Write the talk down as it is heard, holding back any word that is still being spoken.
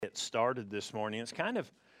get started this morning. It's kind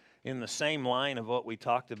of in the same line of what we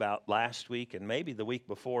talked about last week and maybe the week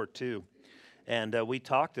before too. And we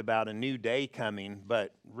talked about a new day coming,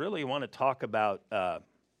 but really want to talk about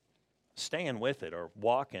staying with it, or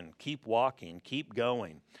walking, keep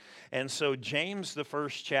going. And so James, the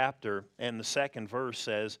first chapter and the second verse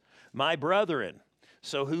says, "My brethren."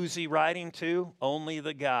 So who's he writing to? Only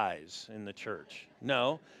the guys in the church.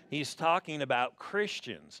 No, he's talking about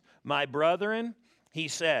Christians. "My brethren," he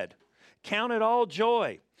said, "count it all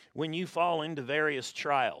joy when you fall into various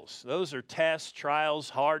trials." Those are tests, trials,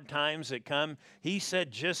 hard times that come. He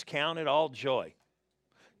said, just count it all joy.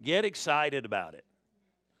 Get excited about it.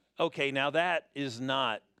 Okay, now that is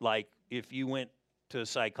not like if you went to a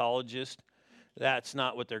psychologist, that's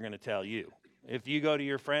not what they're going to tell you. If you go to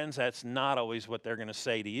your friends, that's not always what they're going to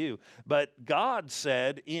say to you. But God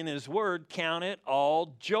said in His Word, count it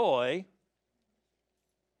all joy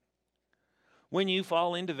when you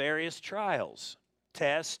fall into various trials,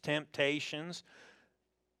 tests, temptations.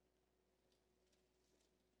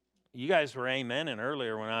 You guys were amening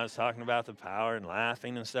earlier when I was talking about the power and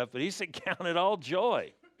laughing and stuff, but He said, count it all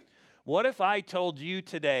joy. What if I told you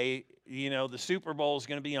today, the Super Bowl is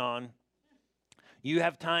going to be on. You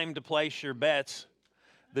have time to place your bets.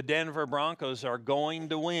 The Denver Broncos are going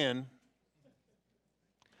to win.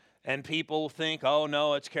 And people think, oh,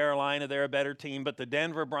 no, it's Carolina. They're a better team. But the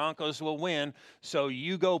Denver Broncos will win. So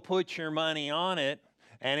you go put your money on it.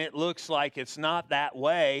 And it looks like it's not that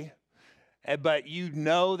way. But you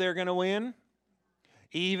know they're going to win.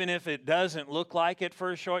 Even if it doesn't look like it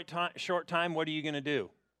for a short time, what are you going to do?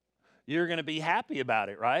 You're going to be happy about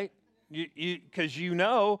it, right? Because you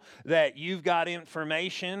know that you've got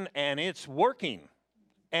information and it's working.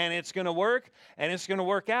 And it's going to work and it's going to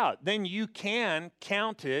work out. Then you can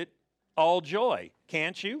count it all joy,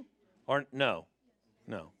 can't you? Or no.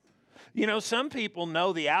 Some people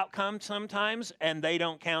know the outcome sometimes and they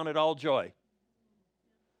don't count it all joy.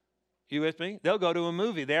 You with me? They'll go to a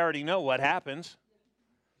movie. They already know what happens.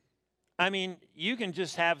 I mean, you can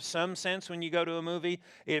just have some sense when you go to a movie.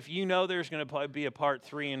 If you know there's going to be a part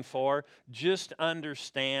 3 and 4, just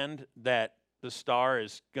understand that the star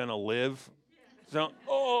is going to live. So,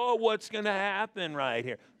 what's going to happen right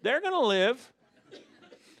here? They're going to live.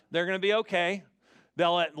 They're going to be okay.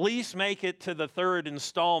 They'll at least make it to the 3rd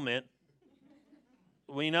installment.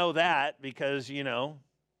 We know that because,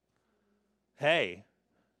 hey,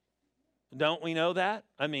 don't we know that?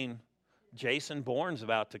 I mean, Jason Bourne's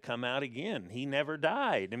about to come out again. He never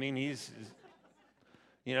died. I mean, it's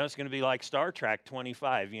going to be like Star Trek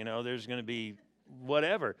 25. There's going to be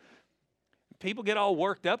whatever. People get all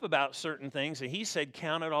worked up about certain things, and he said,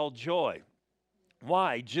 count it all joy.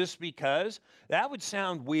 Why? Just because? That would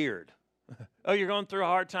sound weird. Oh, you're going through a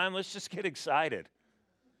hard time? Let's just get excited.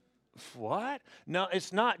 What? No,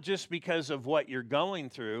 it's not just because of what you're going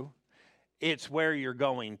through. It's where you're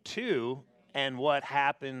going to and what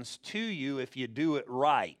happens to you if you do it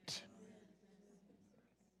right.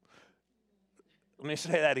 Let me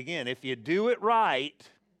say that again. If you do it right,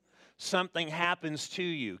 something happens to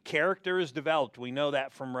you. Character is developed. We know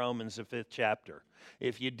that from Romans, the 5th chapter.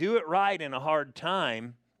 If you do it right in a hard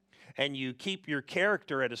time and you keep your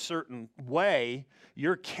character at a certain way,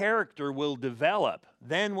 your character will develop.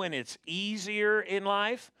 Then when it's easier in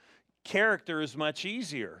life, character is much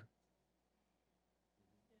easier.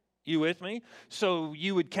 You with me? So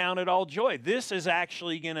you would count it all joy. This is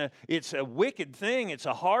actually it's a wicked thing, it's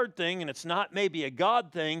a hard thing, and it's not maybe a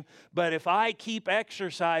God thing, but if I keep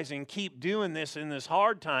exercising, keep doing this in this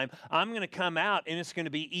hard time, I'm going to come out and it's going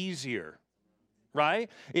to be easier,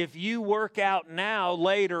 right? If you work out now,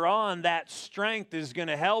 later on, that strength is going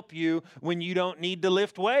to help you when you don't need to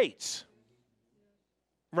lift weights.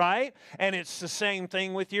 Right? And it's the same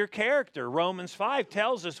thing with your character. Romans 5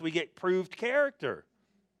 tells us we get proved character.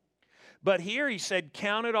 But here he said,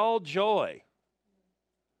 count it all joy.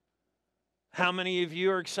 How many of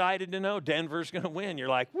you are excited to know Denver's going to win? You're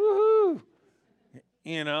like, woohoo!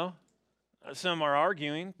 Some are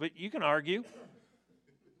arguing, but you can argue.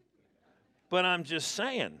 But I'm just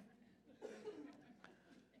saying,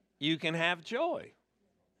 you can have joy.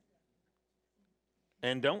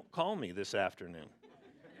 And don't call me this afternoon.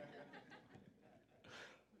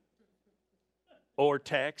 Or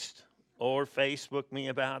text, or Facebook me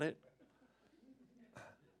about it.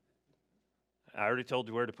 I already told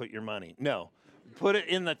you where to put your money. No, put it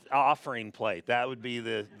in the offering plate. That would be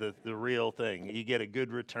the real thing. You get a good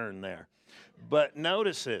return there. But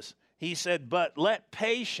notice this. He said, but let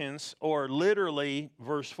patience, or literally,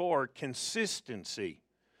 verse 4, consistency,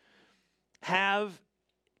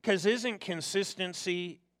 because isn't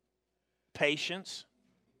consistency patience?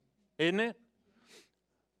 Isn't it?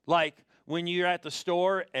 Like when you're at the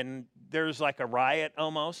store and there's like a riot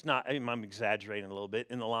almost, not, I'm exaggerating a little bit,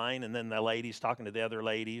 in the line, and then the ladies talking to the other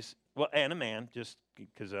ladies, well, and a man, just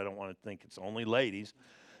because I don't want to think it's only ladies.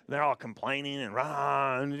 They're all complaining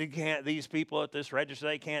and you can't, these people at this register,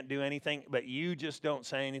 they can't do anything, but you just don't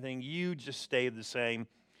say anything. You just stay the same.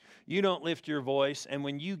 You don't lift your voice. And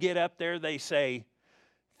when you get up there, they say,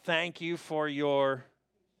 thank you for your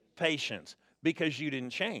patience, because you didn't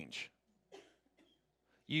change.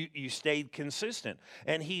 You stayed consistent.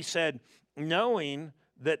 And he said, knowing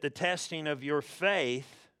that the testing of your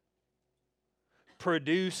faith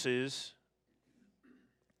produces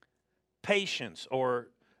patience, or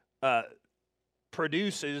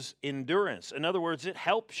produces endurance. In other words, it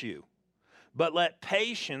helps you. But let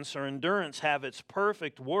patience or endurance have its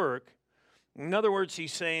perfect work. In other words,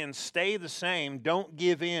 he's saying stay the same, don't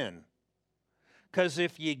give in. Because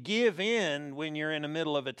if you give in when you're in the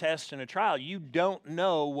middle of a test and a trial, you don't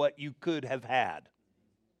know what you could have had.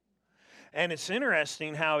 And it's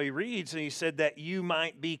interesting how he reads, and he said that you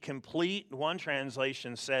might be complete. One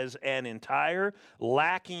translation says and entire,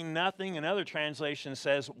 lacking nothing. Another translation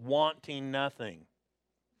says wanting nothing.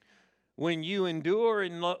 When you endure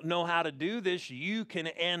and know how to do this, you can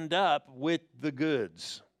end up with the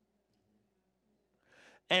goods.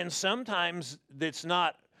 And sometimes it's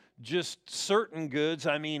not just certain goods.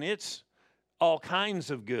 I mean, it's all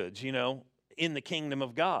kinds of goods, in the kingdom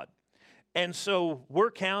of God. And so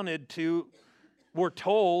we're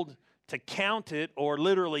told to count it, or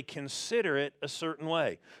literally consider it, a certain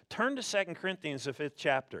way. Turn to 2 Corinthians, the 5th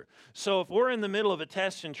chapter. So if we're in the middle of a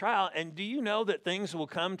test and trial, and do you know that things will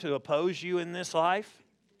come to oppose you in this life?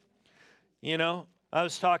 I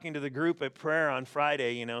was talking to the group at prayer on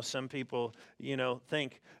Friday. Some people,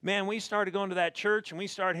 think, man, we started going to that church and we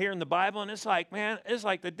started hearing the Bible, and it's like, man, it's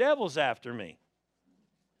like the devil's after me.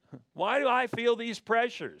 Why do I feel these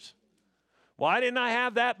pressures? Why didn't I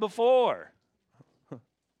have that before?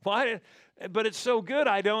 But it's so good,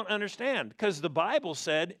 I don't understand. Because the Bible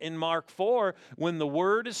said in Mark 4, when the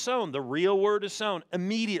word is sown, the real word is sown,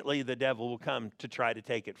 immediately the devil will come to try to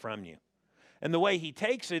take it from you. And the way he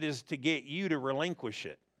takes it is to get you to relinquish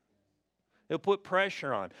it. He'll put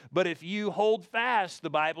pressure on. But if you hold fast, the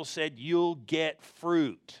Bible said, you'll get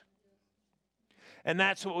fruit. And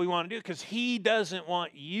that's what we want to do, because he doesn't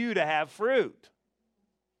want you to have fruit.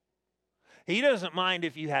 He doesn't mind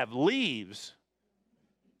if you have leaves,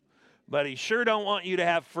 but he sure don't want you to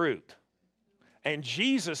have fruit. And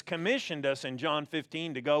Jesus commissioned us in John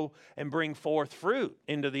 15 to go and bring forth fruit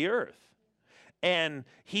into the earth. And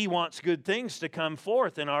he wants good things to come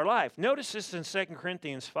forth in our life. Notice this in 2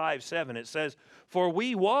 Corinthians 5:7. It says, for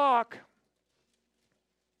we walk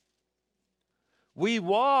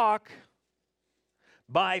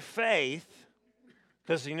by faith.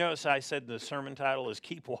 Because you notice I said the sermon title is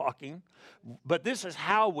Keep Walking. But this is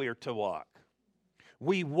how we're to walk.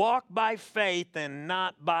 We walk by faith and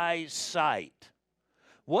not by sight.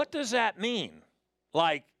 What does that mean?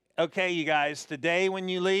 Like, okay, you guys, today when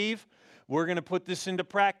you leave, we're going to put this into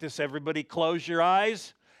practice. Everybody close your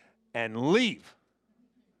eyes and leave.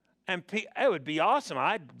 And it would be awesome.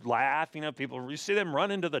 I'd laugh. People, you see them run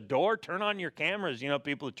into the door, turn on your cameras,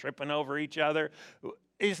 people tripping over each other.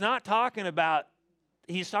 He's talking about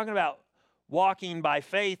walking by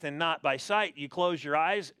faith and not by sight. You close your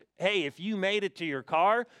eyes. Hey, if you made it to your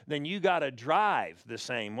car, then you got to drive the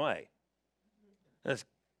same way.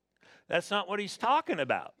 That's not what he's talking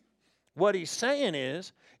about. What he's saying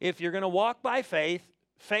is, if you're going to walk by faith,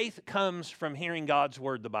 faith comes from hearing God's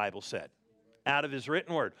word, the Bible said, out of his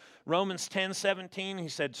written word. Romans 10:17, he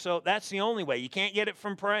said, so that's the only way. You can't get it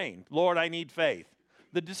from praying. Lord, I need faith.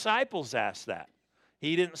 The disciples asked that.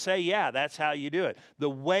 He didn't say, yeah, that's how you do it. The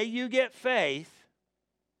way you get faith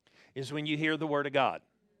is when you hear the word of God,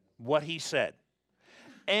 what he said.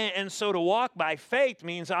 And so to walk by faith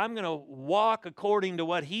means I'm going to walk according to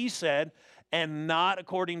what he said and not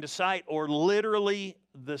according to sight, or literally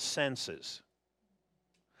the senses.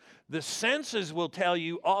 The senses will tell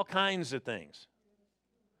you all kinds of things.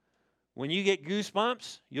 When you get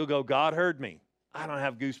goosebumps, you'll go, God heard me. I don't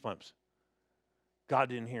have goosebumps. God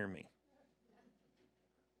didn't hear me.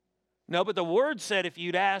 No, but the word said if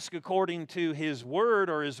you'd ask according to his word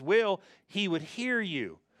or his will, he would hear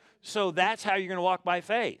you. So that's how you're going to walk by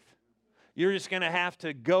faith. You're just going to have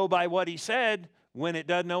to go by what he said when it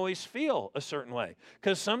doesn't always feel a certain way.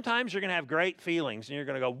 Because sometimes you're going to have great feelings and you're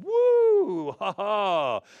going to go, woo, ha,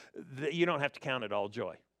 ha. You don't have to count it all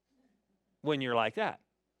joy when you're like that.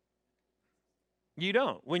 You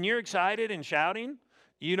don't. When you're excited and shouting,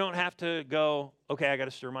 you don't have to go, okay, I got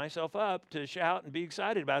to stir myself up to shout and be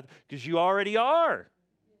excited about it, because you already are.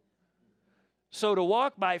 So to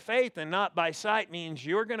walk by faith and not by sight means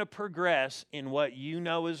you're going to progress in what you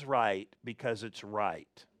know is right because it's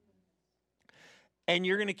right. And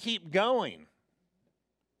you're going to keep going.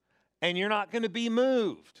 And you're not going to be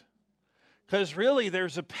moved. Because really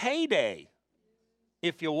there's a payday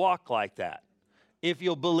if you walk like that. If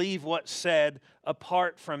you'll believe what's said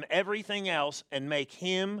apart from everything else and make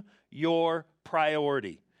him your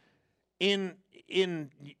priority. In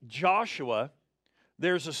Joshua,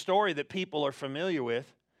 there's a story that people are familiar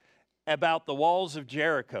with about the walls of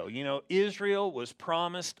Jericho. You know, Israel was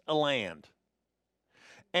promised a land.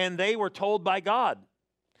 And they were told by God,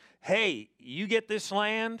 hey, you get this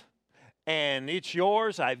land and it's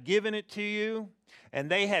yours. I've given it to you. And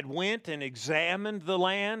they had went and examined the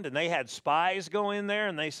land, and they had spies go in there,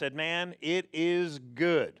 and they said, man, it is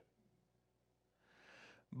good.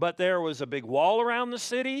 But there was a big wall around the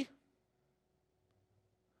city,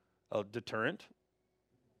 a deterrent.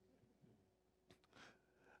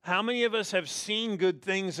 How many of us have seen good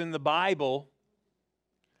things in the Bible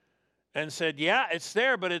and said, yeah, it's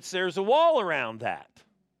there, but there's a wall around that?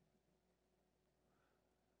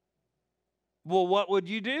 Well, what would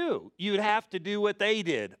you do? You'd have to do what they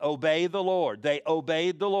did, obey the Lord. They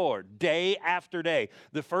obeyed the Lord day after day.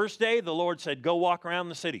 The first day, the Lord said, go walk around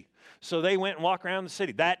the city. So they went and walked around the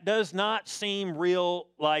city. That does not seem real,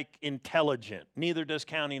 like, intelligent. Neither does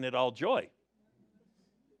counting it all joy.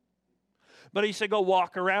 But he said, go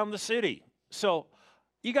walk around the city. So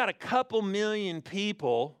you got a couple million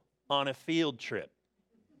people on a field trip.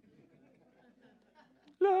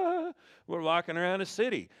 We're walking around a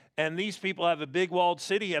city. And these people have a big walled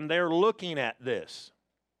city, and they're looking at this.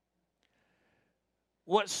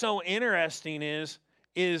 What's so interesting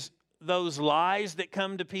is those lies that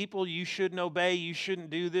come to people. You shouldn't obey. You shouldn't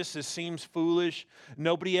do this. This seems foolish.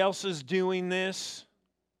 Nobody else is doing this.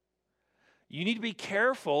 You need to be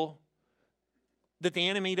careful that the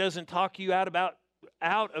enemy doesn't talk you out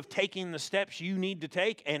of taking the steps you need to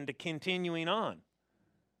take and to continuing on.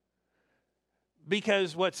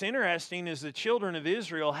 Because what's interesting is the children of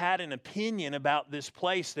Israel had an opinion about this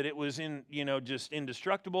place, that it was just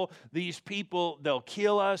indestructible. These people, they'll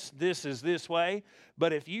kill us. This is this way.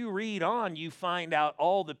 But if you read on, you find out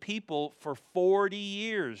all the people for 40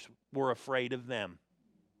 years were afraid of them.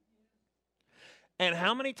 And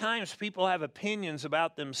how many times people have opinions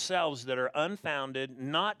about themselves that are unfounded,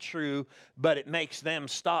 not true, but it makes them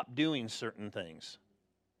stop doing certain things.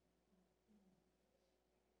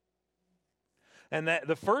 And that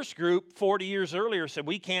the first group 40 years earlier said,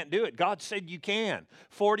 we can't do it. God said you can.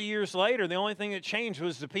 40 years later, the only thing that changed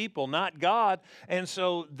was the people, not God. And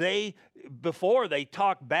so before they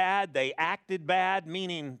talked bad, they acted bad,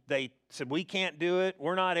 meaning they said, we can't do it,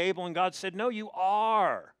 we're not able. And God said, no, you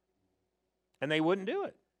are. And they wouldn't do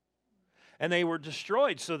it. And they were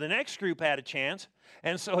destroyed. So the next group had a chance.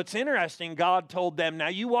 And so it's interesting, God told them, now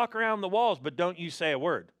you walk around the walls, but don't you say a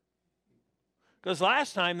word. Because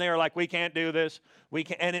last time they were like, we can't do this.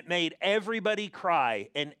 And it made everybody cry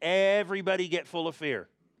and everybody get full of fear.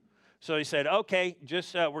 So he said, okay,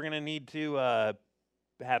 just we're going to need to have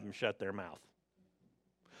them shut their mouth.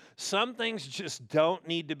 Some things just don't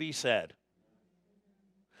need to be said.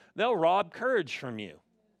 They'll rob courage from you.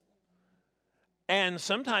 And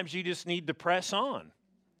sometimes you just need to press on.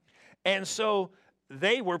 And so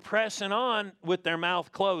they were pressing on with their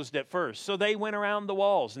mouth closed at first. So they went around the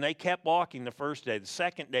walls and they kept walking the first day, the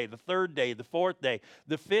second day, the third day, the fourth day,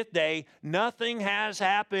 the fifth day. Nothing has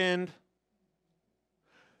happened.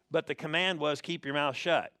 But the command was keep your mouth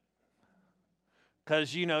shut.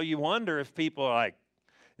 Because, you wonder if people are like,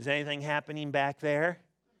 is anything happening back there?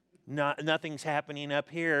 Nothing's happening up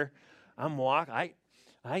here.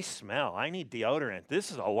 I smell. I need deodorant.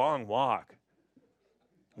 This is a long walk.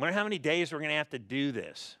 I wonder how many days we're going to have to do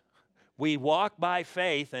this. We walk by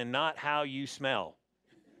faith and not how you smell.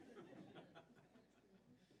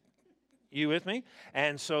 You with me?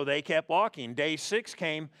 And so they kept walking. Day 6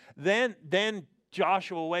 came. Then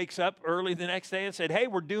Joshua wakes up early the next day and said, hey,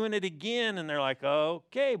 we're doing it again. And they're like,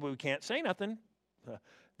 okay, but we can't say nothing.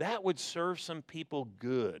 That would serve some people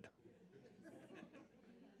good.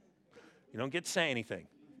 You don't get to say anything.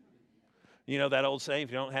 You know that old saying,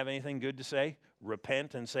 if you don't have anything good to say,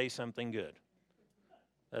 repent and say something good.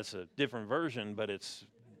 That's a different version, but it's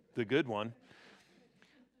the good one.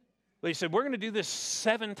 They said, we're going to do this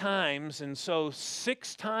 7 times, and so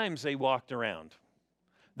 6 times they walked around.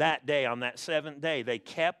 That day, on that 7th day, they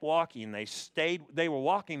kept walking. They were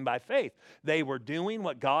walking by faith. They were doing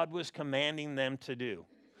what God was commanding them to do.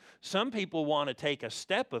 Some people want to take a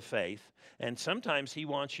step of faith, and sometimes he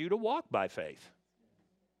wants you to walk by faith.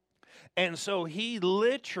 And so he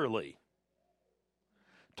literally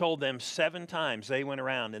told them 7 times they went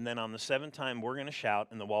around, and then on the 7th time, we're going to shout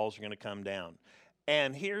and the walls are going to come down.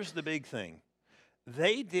 And here's the big thing.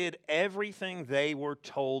 They did everything they were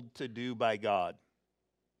told to do by God.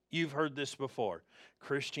 You've heard this before.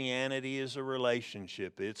 Christianity is a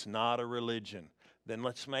relationship. It's not a religion. Then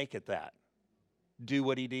let's make it that. Do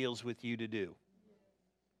what he deals with you to do.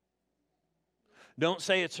 Don't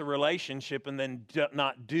say it's a relationship and then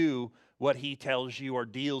not do what he tells you or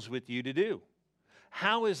deals with you to do.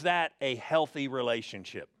 How is that a healthy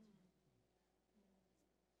relationship?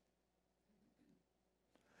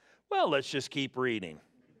 Well, let's just keep reading.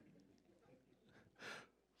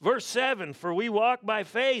 Verse 7, for we walk by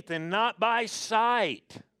faith and not by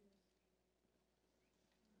sight.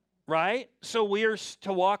 Right? So we're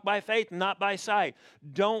to walk by faith, not by sight.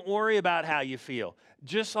 Don't worry about how you feel.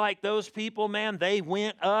 Just like those people, man, they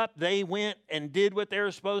went up, they went and did what they were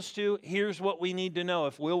supposed to. Here's what we need to know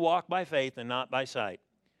if we'll walk by faith and not by sight.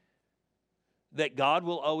 That God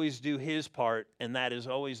will always do his part, and that is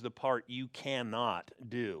always the part you cannot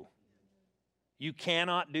do. You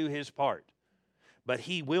cannot do his part, but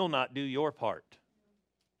he will not do your part.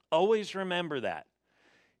 Always remember that.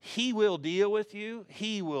 He will deal with you.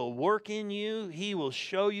 He will work in you. He will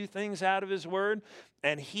show you things out of his word.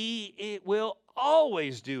 And it will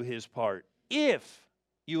always do his part if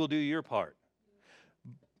you will do your part.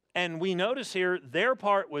 And we notice here, their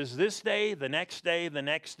part was this day, the next day, the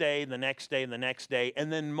next day, the next day, the next day,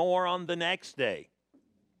 and then more on the next day.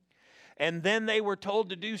 And then they were told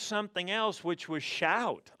to do something else, which was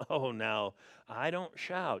shout. Oh, now, I don't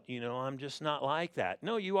shout. I'm just not like that.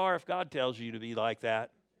 No, you are if God tells you to be like that.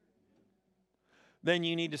 Then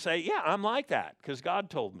you need to say, yeah, I'm like that because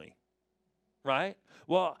God told me, right?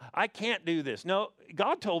 Well, I can't do this. No,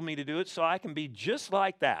 God told me to do it so I can be just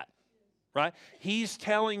like that, right? He's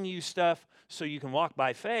telling you stuff so you can walk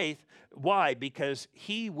by faith. Why? Because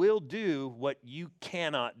he will do what you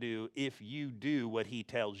cannot do if you do what he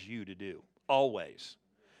tells you to do. Always.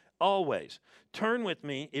 Always. Turn with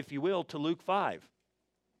me, if you will, to Luke 5.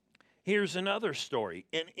 Here's another story,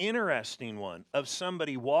 an interesting one, of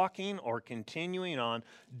somebody walking or continuing on,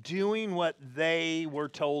 doing what they were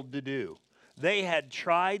told to do. They had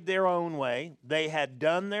tried their own way. They had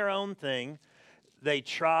done their own thing. They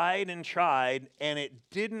tried, and it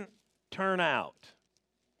didn't turn out.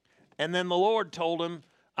 And then the Lord told them,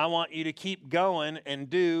 I want you to keep going and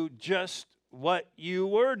do just what you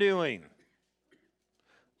were doing.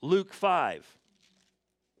 Luke 5.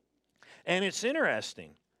 And it's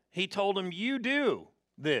interesting. He told him, you do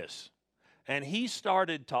this. And he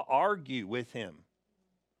started to argue with him.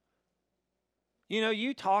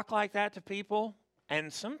 You talk like that to people,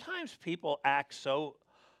 and sometimes people act so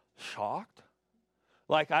shocked.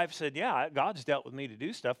 Like I've said, yeah, God's dealt with me to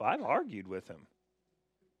do stuff. I've argued with him.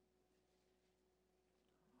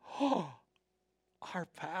 Oh, our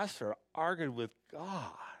pastor argued with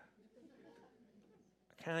God.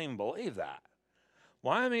 I can't even believe that.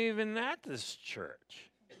 Why am I even at this church?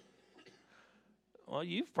 Well,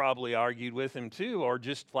 you've probably argued with him too, or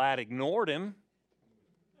just flat ignored him.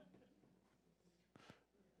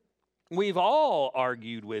 We've all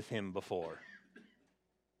argued with him before.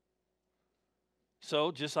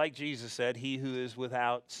 So, just like Jesus said, he who is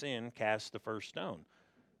without sin casts the first stone.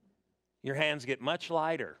 Your hands get much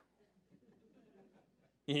lighter.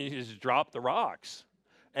 You just drop the rocks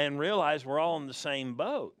and realize we're all in the same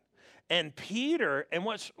boat. And Peter, and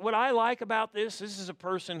what I like about this is a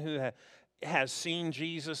person who has seen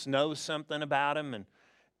Jesus, knows something about him,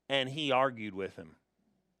 and he argued with him.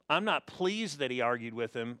 I'm not pleased that he argued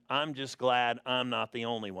with him. I'm just glad I'm not the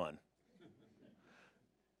only one.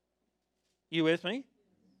 You with me?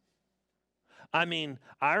 I mean,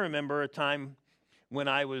 I remember a time when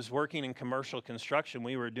I was working in commercial construction.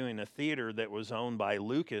 We were doing a theater that was owned by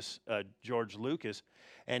George Lucas,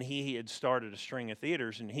 and he had started a string of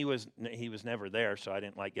theaters, and he was never there, so I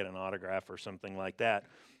didn't get an autograph or something like that.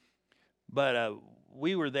 But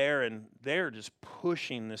we were there, and they're just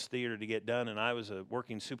pushing this theater to get done, and I was a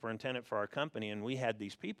working superintendent for our company, and we had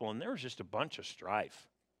these people, and there was just a bunch of strife.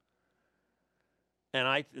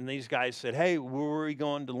 And these guys said, hey, where are we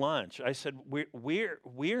going to lunch? I said,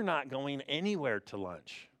 we're not going anywhere to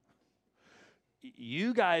lunch.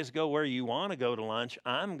 You guys go where you want to go to lunch.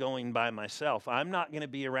 I'm going by myself. I'm not going to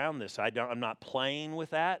be around this. I'm not playing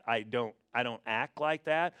with that. I don't act like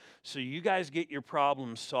that. So you guys get your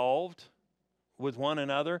problems solved with one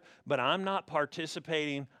another, but I'm not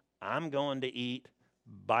participating. I'm going to eat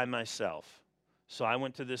by myself. So I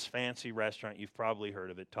went to this fancy restaurant. You've probably heard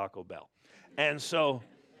of it, Taco Bell. And so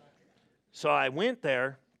I went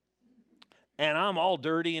there, And I'm all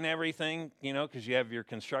dirty and everything, you know, because you have your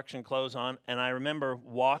construction clothes on. And I remember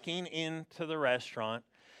walking into the restaurant,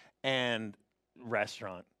 it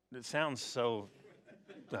sounds so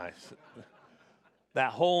nice.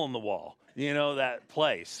 That hole in the wall, you know, that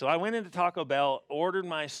place. So I went into Taco Bell, ordered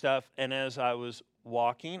my stuff, and as I was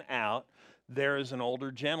walking out, there is an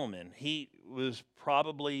older gentleman. He was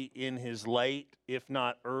probably in his late, if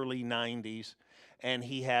not early 90s, and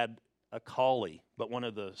he had a collie, but one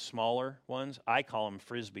of the smaller ones. I call them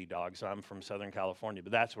Frisbee dogs. I'm from Southern California,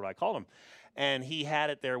 but that's what I call them. And he had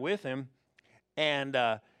it there with him, and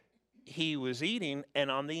he was eating,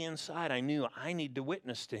 and on the inside, I knew I need to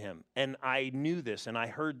witness to him. And I knew this, and I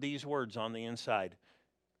heard these words on the inside: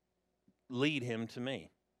 lead him to me.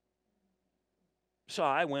 So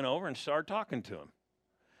I went over and started talking to him.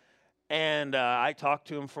 And I talked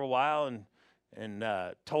to him for a while and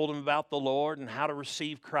told him about the Lord and how to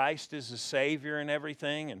receive Christ as a Savior and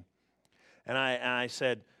everything. And I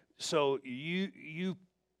said, so you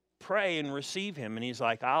pray and receive him? And he's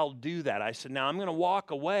like, I'll do that. I said, now I'm going to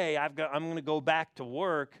walk away. I'm going to go back to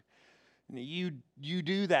work. You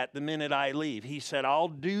do that the minute I leave. He said, I'll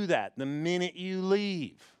do that the minute you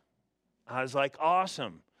leave. I was like,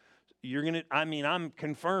 awesome. I'm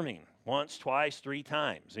confirming once, twice, 3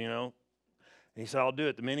 times, you know. And he said, I'll do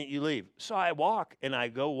it the minute you leave. So I walk, and I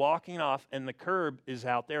go walking off, and the curb is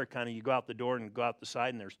out there. Kind of, you go out the door and go out the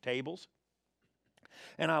side, and there's tables.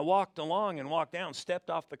 And I walked along and walked down, stepped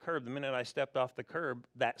off the curb. The minute I stepped off the curb,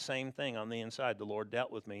 that same thing on the inside, the Lord dealt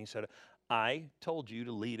with me. He said, I told you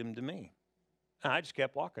to lead him to me. And I just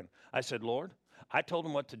kept walking. I said, Lord, I told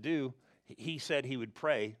him what to do. He said he would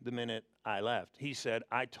pray the minute I left. He said,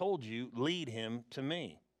 I told you, lead him to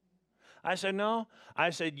me. I said, no.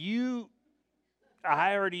 I said,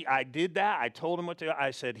 I did that. I told him what to do.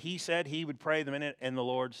 I said, he said he would pray the minute, and the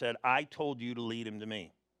Lord said, I told you to lead him to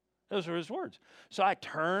me. Those were his words. So I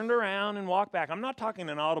turned around and walked back. I'm not talking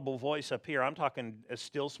an audible voice up here. I'm talking a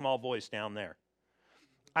still small voice down there.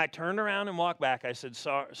 I turned around and walked back. I said,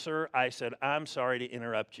 sir, I said, I'm sorry to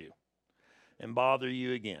interrupt you and bother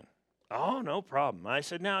you again. Oh, no problem. I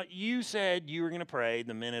said, now, you said you were going to pray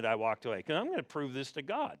the minute I walked away, because I'm going to prove this to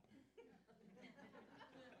God.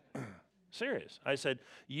 Serious. I said,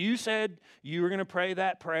 you said you were going to pray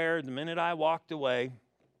that prayer the minute I walked away.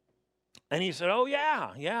 And he said, oh,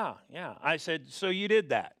 yeah. I said, so you did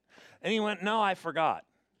that? And he went, no, I forgot.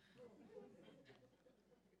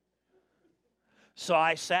 So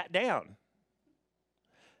I sat down.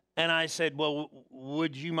 And I said, well,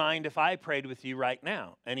 would you mind if I prayed with you right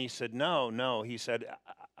now? And he said, no. He said,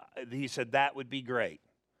 that would be great.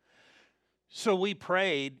 So we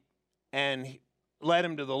prayed and led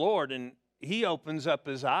him to the Lord. And he opens up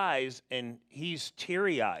his eyes and he's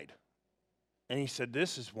teary-eyed. And he said,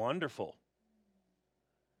 this is wonderful.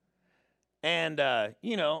 And,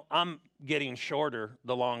 I'm getting shorter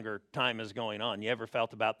the longer time is going on. You ever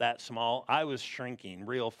felt about that small? I was shrinking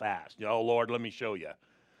real fast. Oh, Lord, let me show you.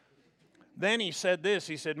 Then he said this.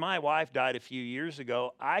 He said, my wife died a few years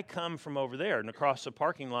ago. I come from over there. And across the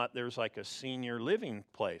parking lot, there's like a senior living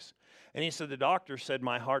place. And he said, the doctor said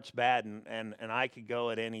my heart's bad and I could go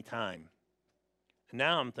at any time. And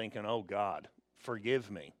now I'm thinking, oh, God, forgive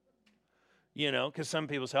me. You know, because some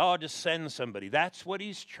people say, oh, just send somebody. That's what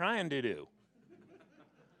he's trying to do.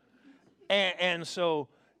 And so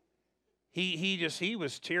he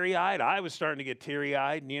was teary-eyed. I was starting to get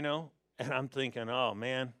teary-eyed, you know. And I'm thinking, oh,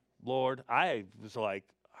 man, Lord, I was like,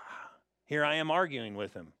 here I am arguing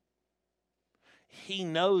with him. He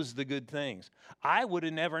knows the good things. I would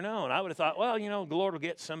have never known. I would have thought, well, you know, the Lord will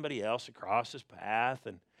get somebody else across his path.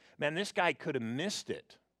 And, man, this guy could have missed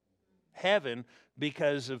it, heaven,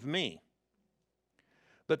 because of me.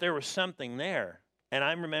 But there was something there. And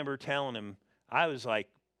I remember telling him, I was like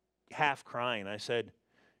half crying. I said,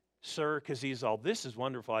 sir, because he's all, this is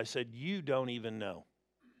wonderful. I said, you don't even know.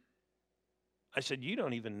 I said, you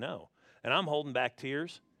don't even know. And I'm holding back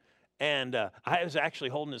tears. And I was actually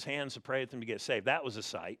holding his hands to pray with him to get saved. That was a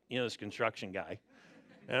sight, you know, this construction guy.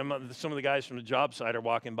 And some of the guys from the job site are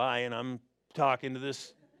walking by, and I'm talking to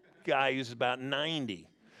this guy who's about 90.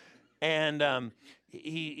 And I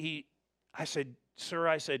said, sir,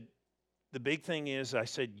 I said, the big thing is, I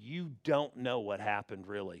said, you don't know what happened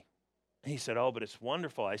really. He said, oh, but it's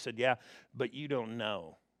wonderful. I said, yeah, but you don't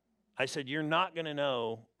know. I said, you're not going to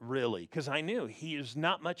know really, because I knew there's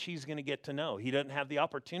not much he's going to get to know. He doesn't have the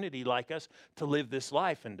opportunity like us to live this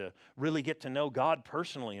life and to really get to know God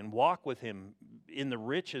personally and walk with him in the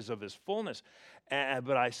riches of his fullness.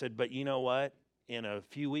 But I said, but you know what? In a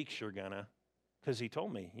few weeks you're going to, because he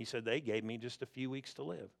told me, he said, they gave me just a few weeks to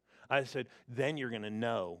live. I said, then you're going to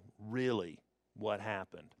know really what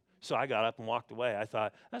happened. So I got up and walked away. I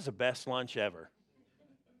thought, that's the best lunch ever.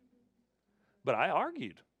 But I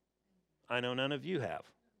argued. I know none of you have.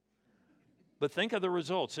 But think of the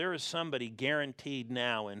results. There is somebody guaranteed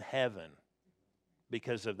now in heaven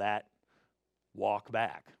because of that walk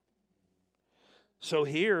back. So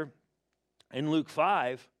here in Luke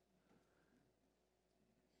 5,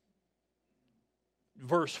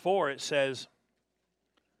 verse 4, it says,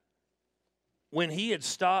 when he had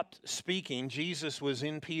stopped speaking, Jesus was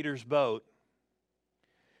in Peter's boat.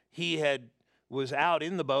 He was out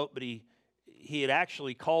in the boat, but he had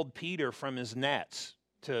actually called Peter from his nets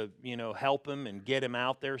to, help him and get him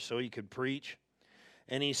out there so he could preach.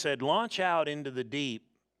 And he said, launch out into the deep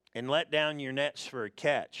and let down your nets for a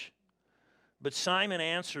catch. But Simon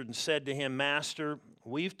answered and said to him, Master,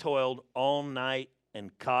 we've toiled all night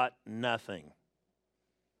and caught nothing.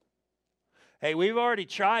 Hey, we've already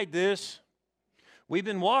tried this. We've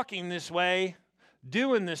been walking this way,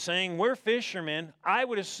 doing this thing. We're fishermen. I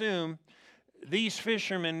would assume these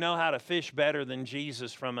fishermen know how to fish better than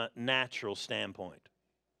Jesus from a natural standpoint.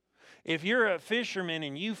 If you're a fisherman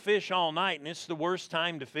and you fish all night and it's the worst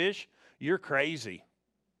time to fish, you're crazy.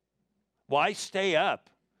 Why stay up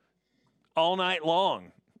all night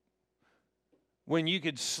long when you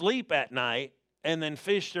could sleep at night and then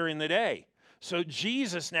fish during the day? So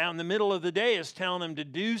Jesus now in the middle of the day is telling them to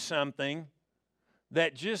do something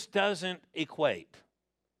that just doesn't equate.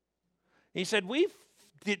 He said, we've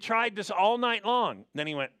tried this all night long. Then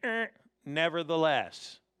he went,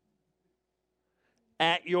 nevertheless,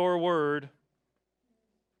 at your word,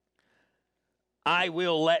 I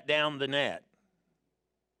will let down the net.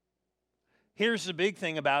 Here's the big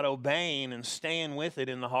thing about obeying and staying with it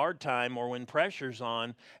in the hard time or when pressure's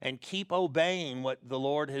on, and keep obeying what the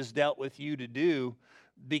Lord has dealt with you to do,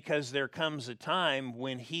 because there comes a time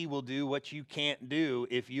when he will do what you can't do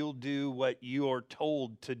if you'll do what you're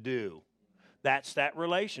told to do. That's that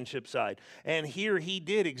relationship side. And here he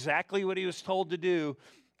did exactly what he was told to do.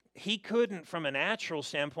 He couldn't, from a natural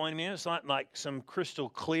standpoint, it's not like some crystal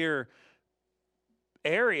clear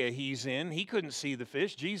area he's in. He couldn't see the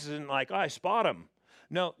fish. Jesus isn't like, I spot him.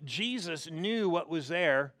 No, Jesus knew what was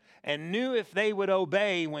there and knew if they would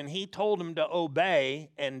obey when he told them to obey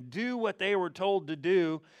and do what they were told to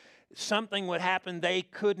do, something would happen they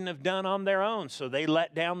couldn't have done on their own. So they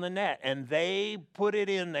let down the net and they put it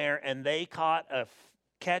in there and they caught a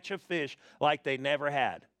catch of fish like they never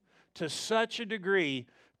had. To such a degree,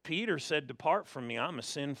 Peter said, depart from me, I'm a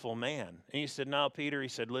sinful man. And he said, no, Peter, he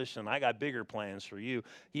said, listen, I got bigger plans for you.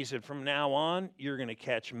 He said, from now on, you're going to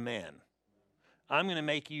catch men. I'm going to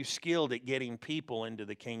make you skilled at getting people into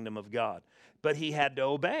the kingdom of God. But he had to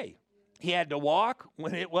obey. He had to walk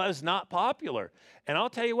when it was not popular. And I'll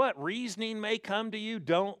tell you what, reasoning may come to you.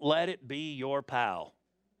 Don't let it be your pal.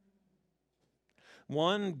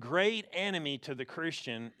 One great enemy to the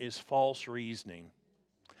Christian is false reasoning.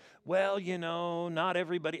 Well, not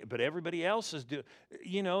everybody, but everybody else is doing,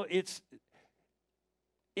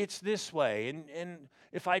 it's this way. And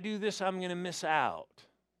if I do this, I'm going to miss out.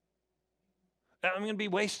 I'm going to be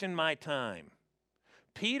wasting my time.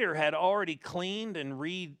 Peter had already cleaned and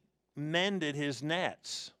mended his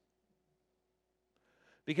nets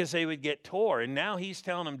because they would get tore. And now he's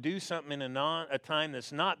telling them do something in a time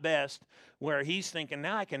that's not best, where he's thinking,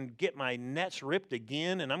 now I can get my nets ripped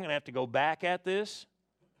again and I'm going to have to go back at this.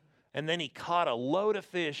 And then he caught a load of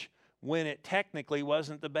fish when it technically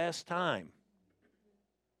wasn't the best time.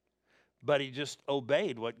 But he just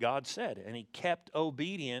obeyed what God said, and he kept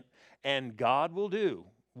obedient, and God will do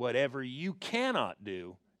whatever you cannot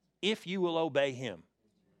do if you will obey him.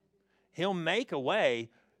 He'll make a way.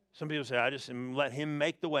 Some people say, I just let him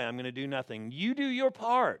make the way. I'm going to do nothing. You do your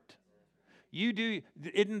part. You do.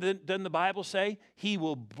 Doesn't the Bible say he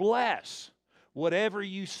will bless whatever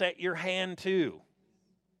you set your hand to?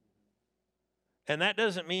 And that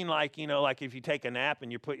doesn't mean like if you take a nap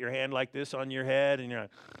and you put your hand like this on your head and you're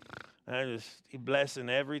like, he's blessing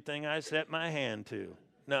everything I set my hand to.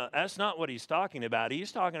 No, that's not what he's talking about.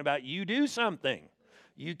 He's talking about you do something.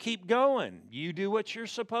 You keep going. You do what you're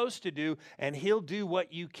supposed to do, and he'll do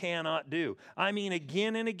what you cannot do. I mean,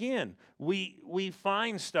 again and again, we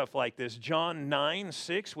find stuff like this. John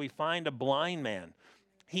 9:6, we find a blind man.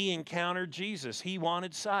 He encountered Jesus. He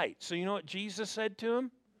wanted sight. So you know what Jesus said to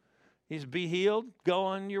him? He's, be healed, go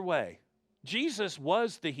on your way. Jesus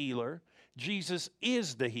was the healer. Jesus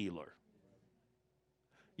is the healer.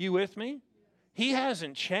 You with me? He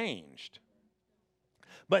hasn't changed.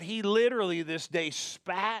 But he literally this day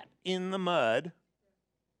spat in the mud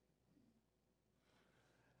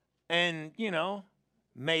and,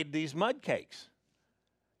 made these mud cakes.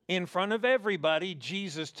 In front of everybody,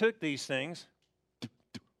 Jesus took these things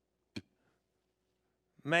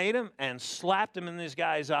made him and slapped him in this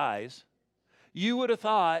guy's eyes, you would have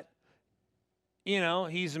thought,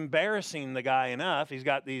 he's embarrassing the guy enough. He's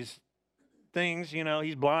got these things,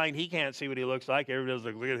 he's blind. He can't see what he looks like. Everybody's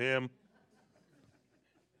like, look at him.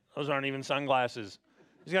 Those aren't even sunglasses.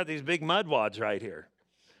 He's got these big mud wads right here.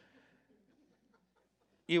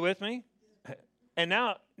 You with me? And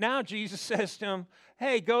now Jesus says to him,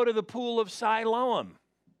 hey, go to the pool of Siloam.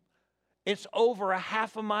 It's over a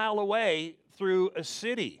half a mile away through a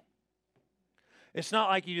city. It's not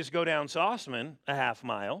like you just go down Sossaman a half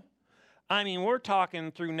mile. I mean, we're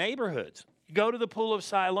talking through neighborhoods. Go to the pool of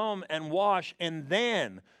Siloam and wash, and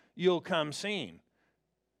then you'll come seeing.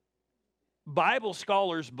 Bible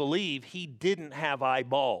scholars believe he didn't have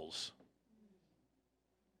eyeballs.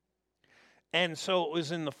 And so it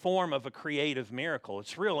was in the form of a creative miracle.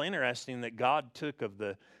 It's real interesting that God took of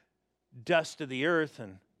the dust of the earth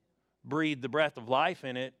and breathed the breath of life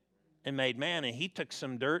in it and made man. And he took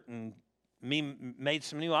some dirt and made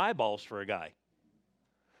some new eyeballs for a guy.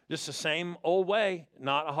 Just the same old way,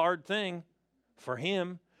 not a hard thing for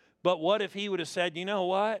him. But what if he would have said, you know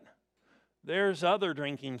what? There's other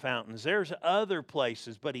drinking fountains. There's other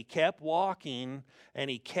places. But he kept walking and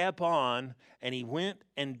he kept on and he went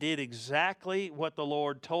and did exactly what the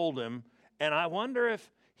Lord told him. And I wonder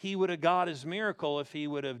if he would have got his miracle if he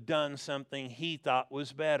would have done something he thought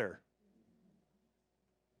was better.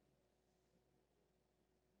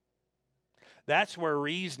 That's where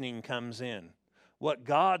reasoning comes in. What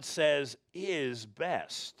God says is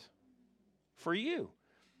best for you.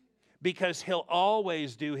 Because he'll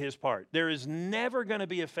always do his part. There is never going to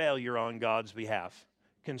be a failure on God's behalf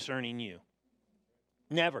concerning you.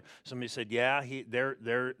 Never. Somebody said, yeah,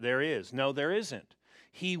 there is. No, there isn't.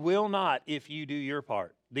 He will not if you do your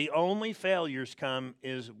part. The only failures come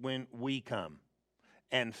is when we come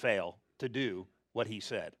and fail to do what he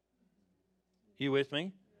said. You with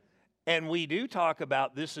me? And we do talk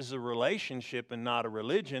about this is a relationship and not a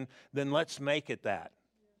religion, then let's make it that.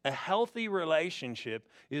 A healthy relationship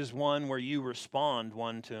is one where you respond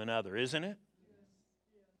one to another, isn't it?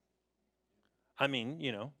 I mean,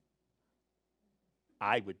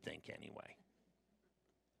 I would think anyway.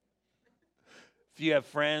 If you have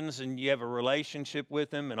friends and you have a relationship with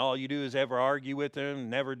them and all you do is ever argue with them,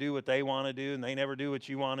 never do what they want to do, and they never do what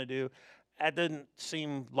you want to do, that doesn't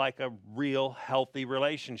seem like a real healthy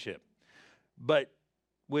relationship. But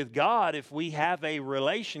with God, if we have a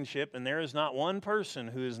relationship and there is not one person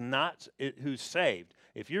who's saved,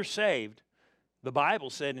 if you're saved, the Bible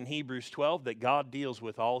said in Hebrews 12 that God deals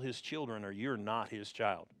with all his children or you're not his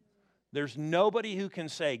child. There's nobody who can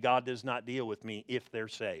say God does not deal with me if they're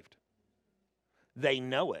saved. They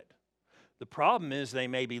know it. The problem is they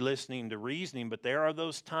may be listening to reasoning, but there are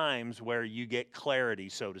those times where you get clarity,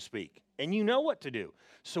 so to speak, and you know what to do.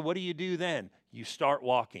 So what do you do then? You start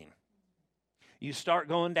walking. You start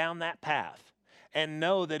going down that path and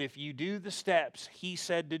know that if you do the steps he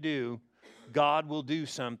said to do, God will do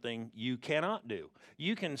something you cannot do.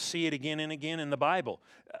 You can see it again and again in the Bible.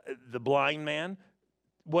 The blind man,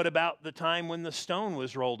 what about the time when the stone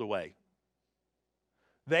was rolled away?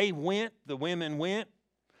 The women went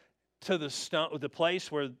to the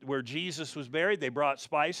place where Jesus was buried. They brought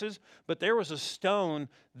spices, but there was a stone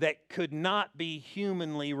that could not be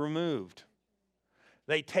humanly removed.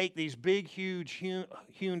 They take these big, huge,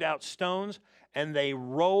 hewn out stones, and they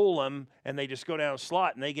roll them, and they just go down a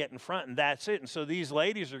slot, and they get in front, and that's it. And so these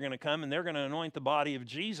ladies are going to come, and they're going to anoint the body of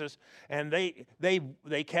Jesus, and they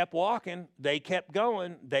kept walking, they kept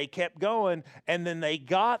going, and then they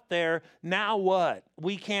got there. Now what?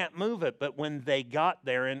 We can't move it, but when they got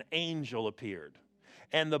there, an angel appeared.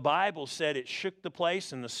 And the Bible said it shook the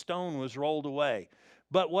place, and the stone was rolled away.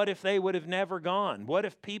 But what if they would have never gone? What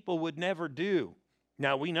if people would never do?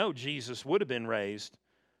 Now, we know Jesus would have been raised,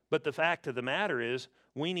 but the fact of the matter is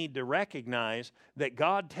we need to recognize that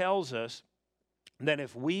God tells us that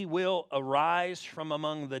if we will arise from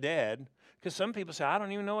among the dead, because some people say, I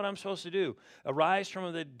don't even know what I'm supposed to do. Arise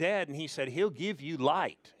from the dead, and he said he'll give you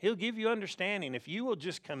light. He'll give you understanding if you will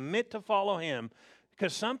just commit to follow him,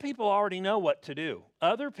 because some people already know what to do.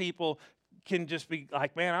 Other people can just be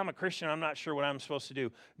like, man, I'm a Christian, I'm not sure what I'm supposed to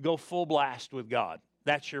do. Go full blast with God.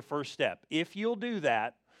 That's your first step. If you'll do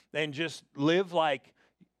that, then just live like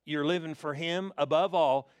you're living for him. Above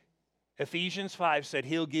all, Ephesians 5 said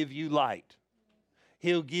he'll give you light.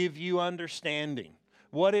 He'll give you understanding.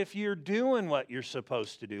 What if you're doing what you're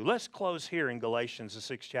supposed to do? Let's close here in Galatians,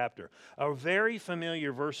 the 6th chapter. A very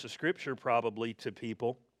familiar verse of Scripture probably to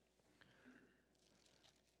people.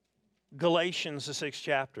 Galatians, the 6th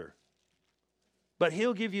chapter. But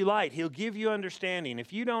he'll give you light. He'll give you understanding.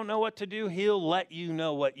 If you don't know what to do, he'll let you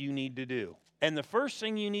know what you need to do. And the first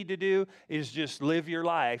thing you need to do is just live your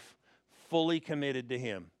life fully committed to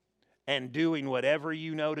Him and doing whatever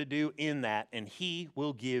you know to do in that, and He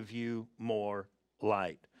will give you more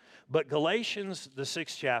light. But Galatians, the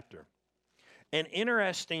 6th chapter, an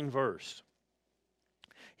interesting verse.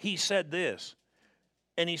 He said this,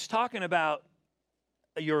 and he's talking about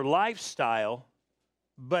your lifestyle,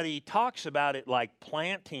 but he talks about it like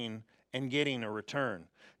planting and getting a return.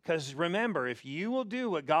 Because remember, if you will do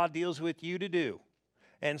what God deals with you to do,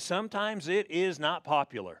 and sometimes it is not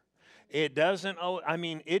popular. It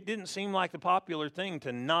didn't seem like the popular thing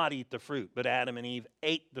to not eat the fruit, but Adam and Eve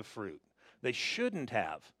ate the fruit. They shouldn't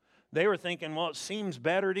have. They were thinking, well, it seems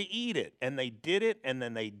better to eat it. And they did it, and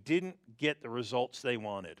then they didn't get the results they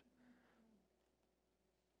wanted.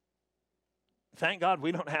 Thank God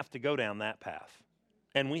we don't have to go down that path.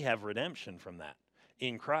 And we have redemption from that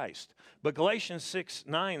in Christ. But Galatians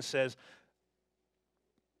 6:9 says,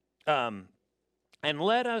 and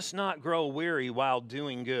let us not grow weary while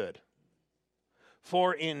doing good.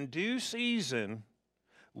 For in due season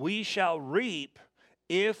we shall reap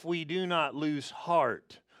if we do not lose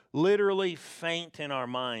heart. Literally faint in our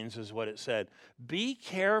minds is what it said. Be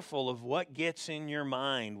careful of what gets in your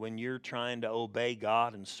mind when you're trying to obey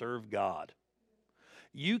God and serve God.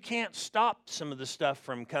 You can't stop some of the stuff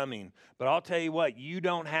from coming, but I'll tell you what, you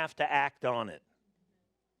don't have to act on it.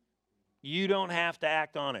 You don't have to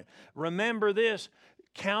act on it. Remember this,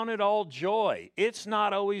 count it all joy. It's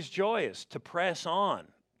not always joyous to press on.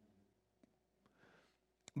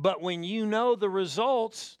 But when you know the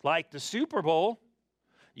results, like the Super Bowl,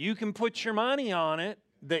 you can put your money on it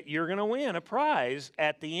that you're going to win a prize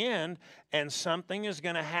at the end, and something is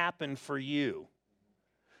going to happen for you.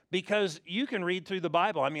 Because you can read through the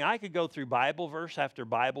Bible. I mean, I could go through Bible verse after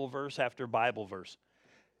Bible verse after Bible verse.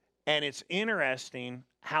 And it's interesting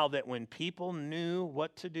how that when people knew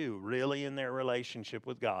what to do really in their relationship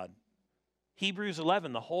with God, Hebrews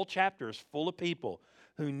 11, the whole chapter is full of people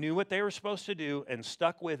who knew what they were supposed to do and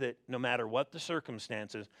stuck with it no matter what the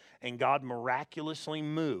circumstances, and God miraculously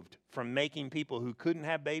moved from making people who couldn't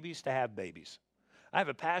have babies to have babies. I have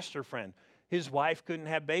a pastor friend. His wife couldn't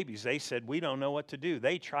have babies. They said, we don't know what to do.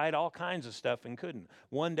 They tried all kinds of stuff and couldn't.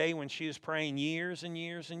 One day when she was praying years and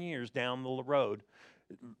years and years down the road,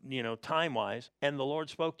 time-wise, and the Lord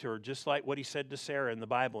spoke to her just like what He said to Sarah in the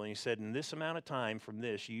Bible. And He said, in this amount of time from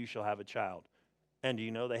this, you shall have a child. And do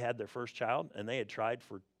you know they had their first child? And they had tried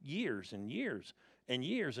for years and years and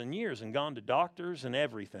years and years and gone to doctors and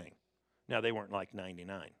everything. Now, they weren't like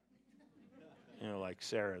 99, like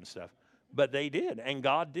Sarah and stuff. But they did, and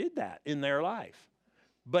God did that in their life.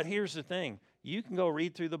 But here's the thing. You can go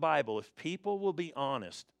read through the Bible. If people will be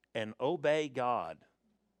honest and obey God,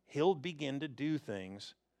 He'll begin to do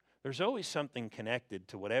things. There's always something connected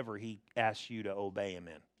to whatever He asks you to obey Him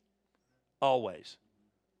in. Always.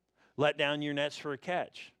 Let down your nets for a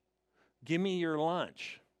catch. Give me your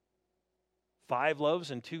lunch. 5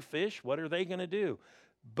 loaves and 2 fish, what are they going to do?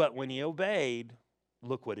 But when He obeyed,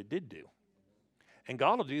 look what it did do. And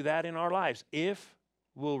God will do that in our lives if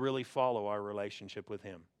we'll really follow our relationship with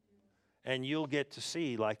Him. And you'll get to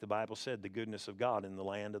see, like the Bible said, the goodness of God in the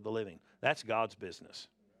land of the living. That's God's business,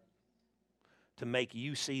 to make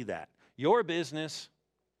you see that. Your business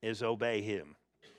is obey Him.